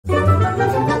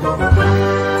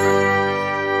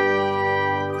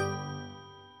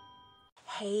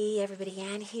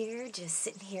just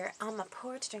sitting here on my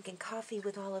porch drinking coffee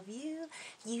with all of you,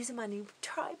 using my new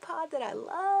tripod that I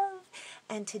love.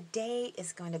 And today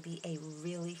is going to be a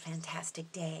really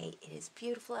fantastic day. It is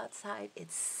beautiful outside,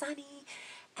 it's sunny,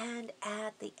 and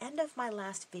at the end of my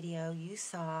last video, you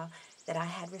saw that I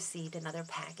had received another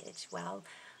package. Well,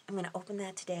 I'm going to open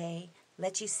that today,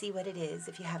 let you see what it is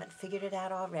if you haven't figured it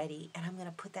out already, and I'm going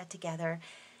to put that together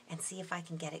and see if I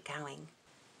can get it going.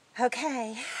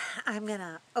 Okay, I'm going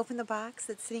to open the box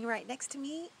that's sitting right next to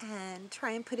me and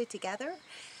try and put it together.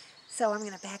 So I'm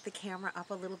going to back the camera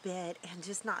up a little bit and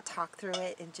just not talk through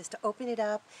it and just open it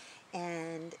up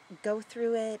and go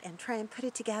through it and try and put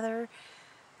it together.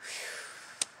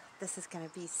 This is going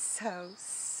to be so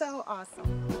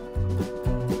awesome.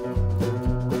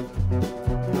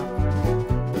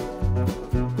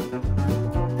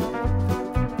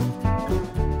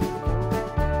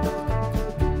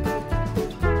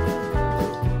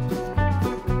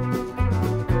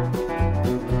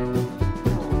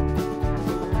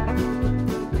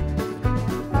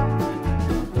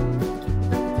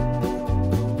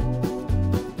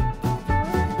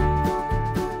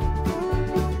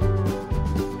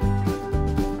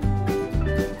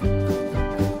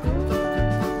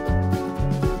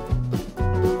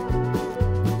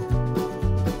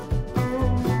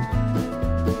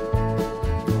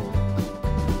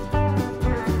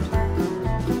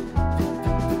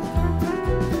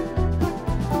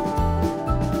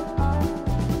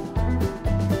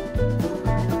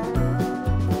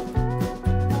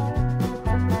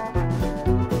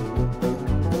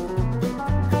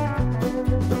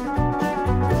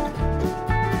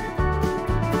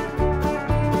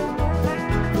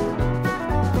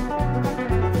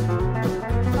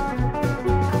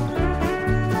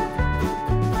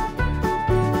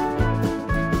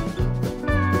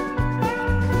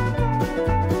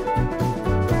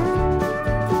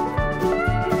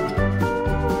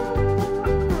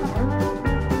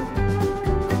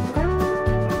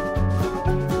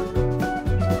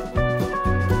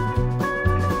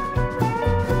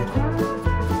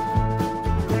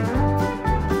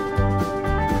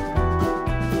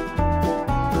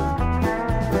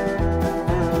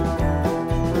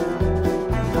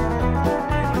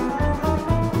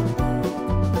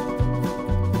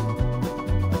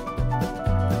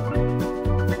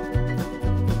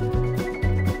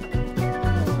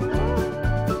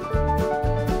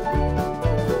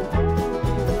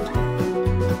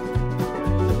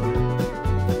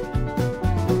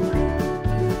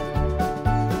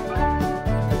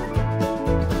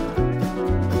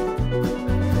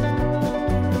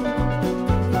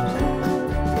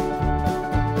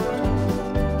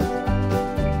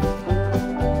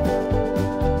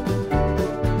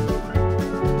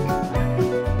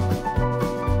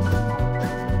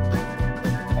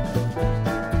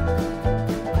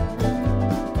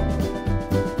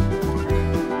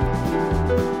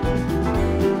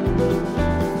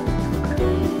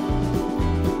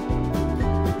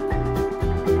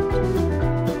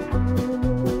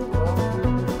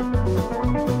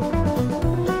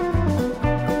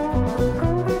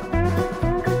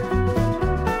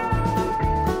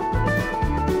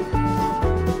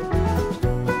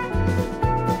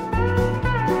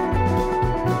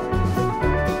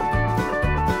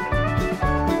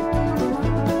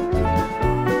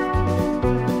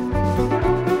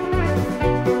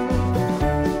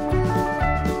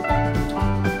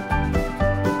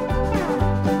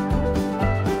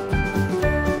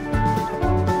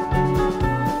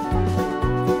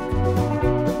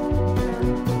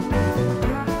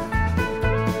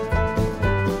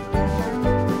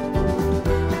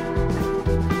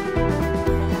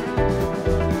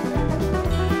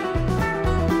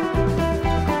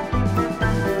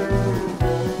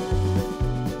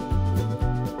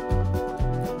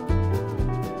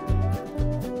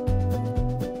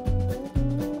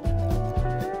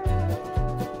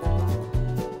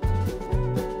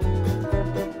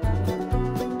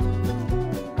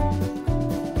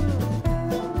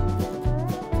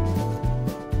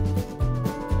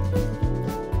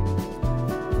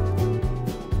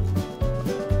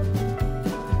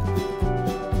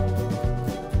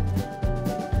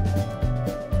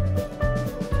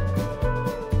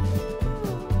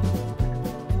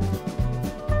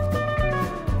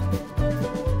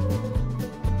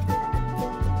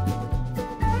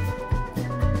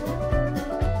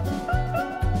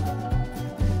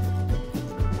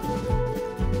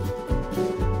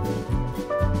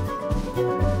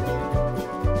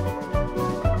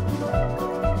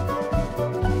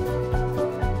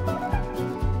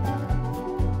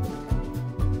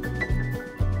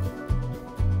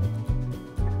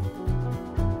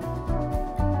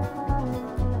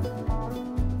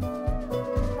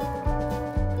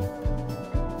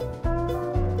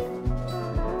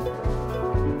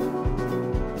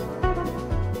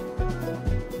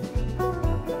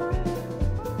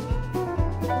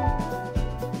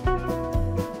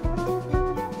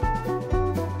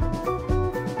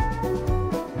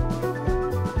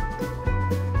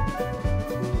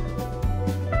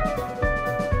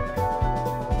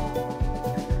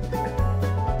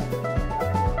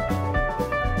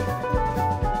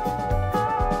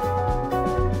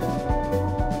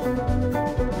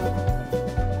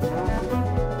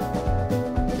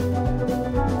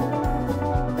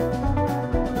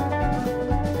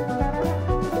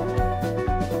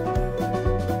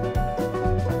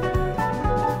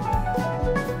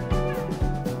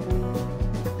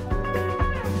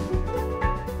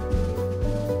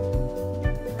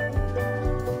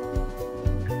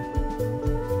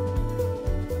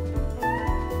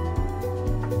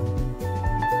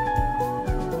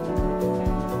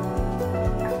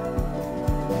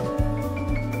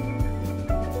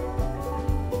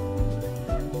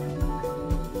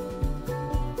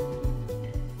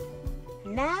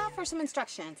 for some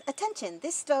instructions. Attention,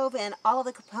 this stove and all of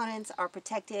the components are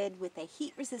protected with a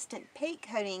heat-resistant paint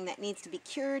coating that needs to be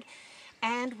cured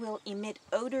and will emit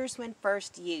odors when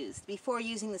first used. Before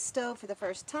using the stove for the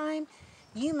first time,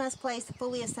 you must place the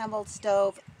fully assembled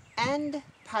stove and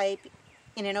pipe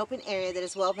in an open area that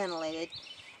is well ventilated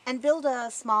and build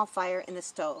a small fire in the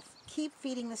stove. Keep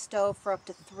feeding the stove for up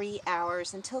to 3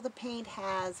 hours until the paint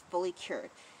has fully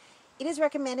cured. It is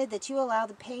recommended that you allow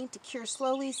the paint to cure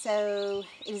slowly, so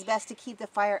it is best to keep the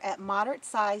fire at moderate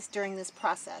size during this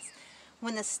process.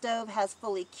 When the stove has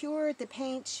fully cured, the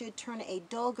paint should turn a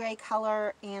dull gray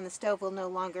color and the stove will no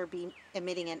longer be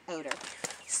emitting an odor.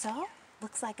 So,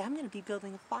 looks like I'm going to be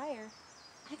building a fire.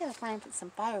 I gotta find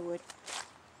some firewood.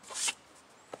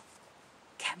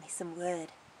 Got me some wood.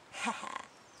 Haha.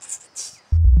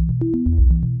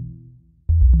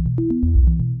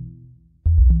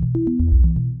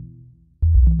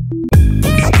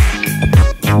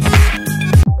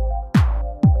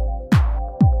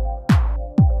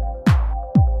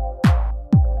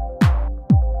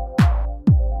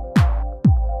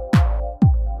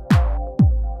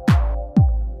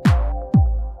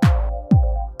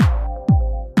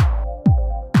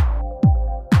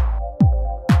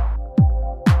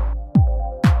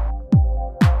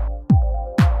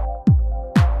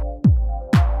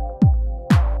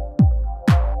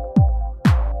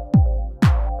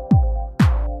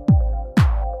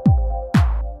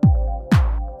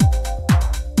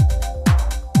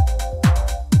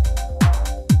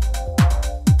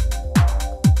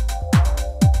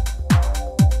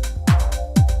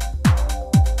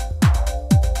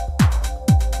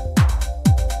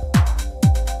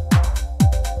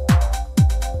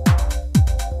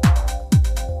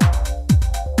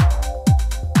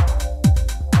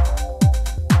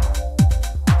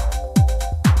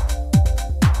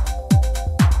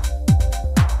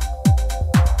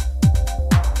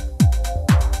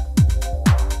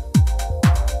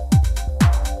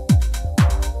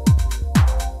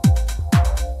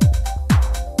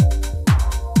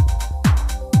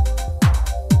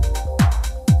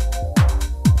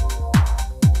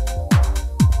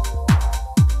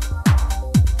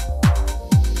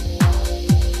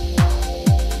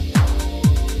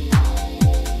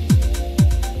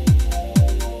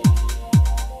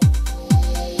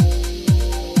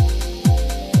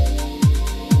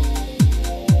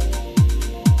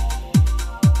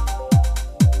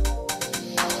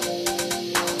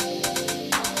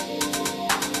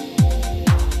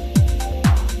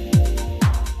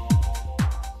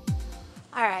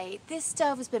 This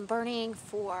stove has been burning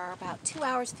for about 2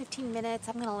 hours, 15 minutes.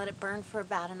 I'm going to let it burn for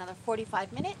about another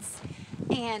 45 minutes.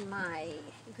 And my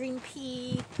green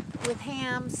pea with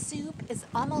ham soup is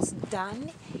almost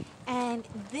done. And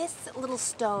this little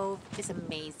stove is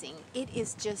amazing. It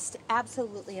is just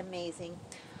absolutely amazing.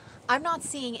 I'm not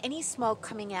seeing any smoke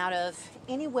coming out of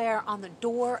anywhere on the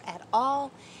door at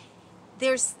all.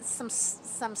 There's some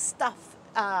stuff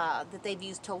that they've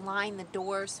used to line the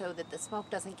door so that the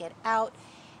smoke doesn't get out.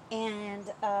 And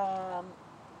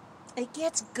it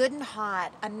gets good and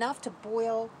hot, enough to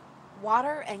boil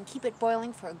water and keep it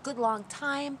boiling for a good long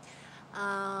time.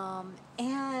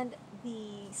 And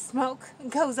the smoke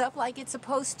goes up like it's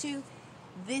supposed to.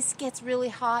 This gets really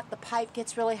hot, the pipe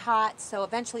gets really hot, so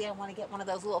eventually I want to get one of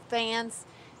those little fans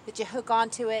that you hook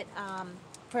onto it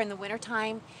for in the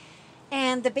wintertime.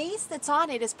 And the base that's on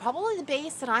it is probably the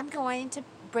base that I'm going to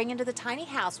bring into the tiny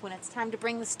house when it's time to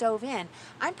bring the stove in.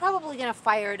 I'm probably going to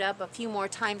fire it up a few more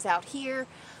times out here.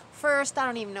 First, I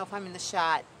don't even know if I'm in the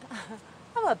shot.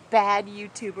 I'm a bad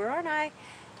YouTuber, aren't I?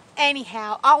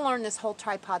 Anyhow, I'll learn this whole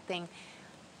tripod thing.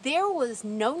 There was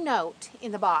no note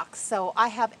in the box, so I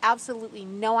have absolutely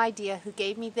no idea who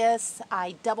gave me this.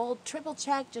 I double, triple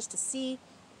checked just to see,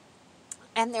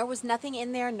 and there was nothing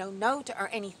in there, no note or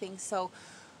anything. So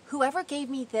whoever gave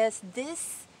me this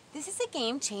is a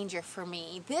game changer for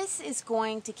me. This is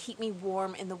going to keep me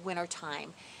warm in the winter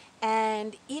time.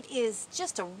 And it is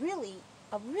just a really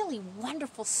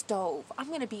wonderful stove. I'm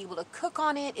going to be able to cook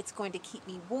on it. It's going to keep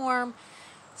me warm.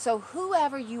 So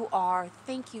whoever you are,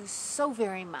 thank you so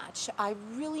very much. I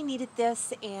really needed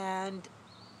this, and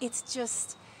it's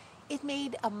just, it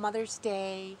made a Mother's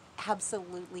Day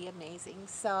absolutely amazing.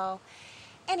 So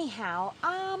anyhow,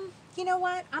 you know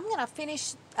what? I'm going to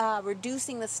finish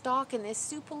reducing the stock in this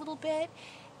soup a little bit,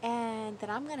 and then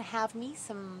I'm going to have me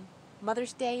some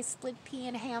Mother's Day split pea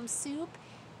and ham soup,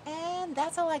 and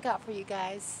that's all I got for you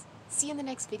guys. See you in the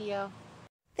next video.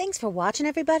 Thanks for watching,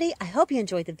 everybody. I hope you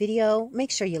enjoyed the video.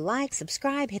 Make sure you like,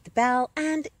 subscribe, hit the bell,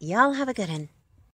 and y'all have a good one.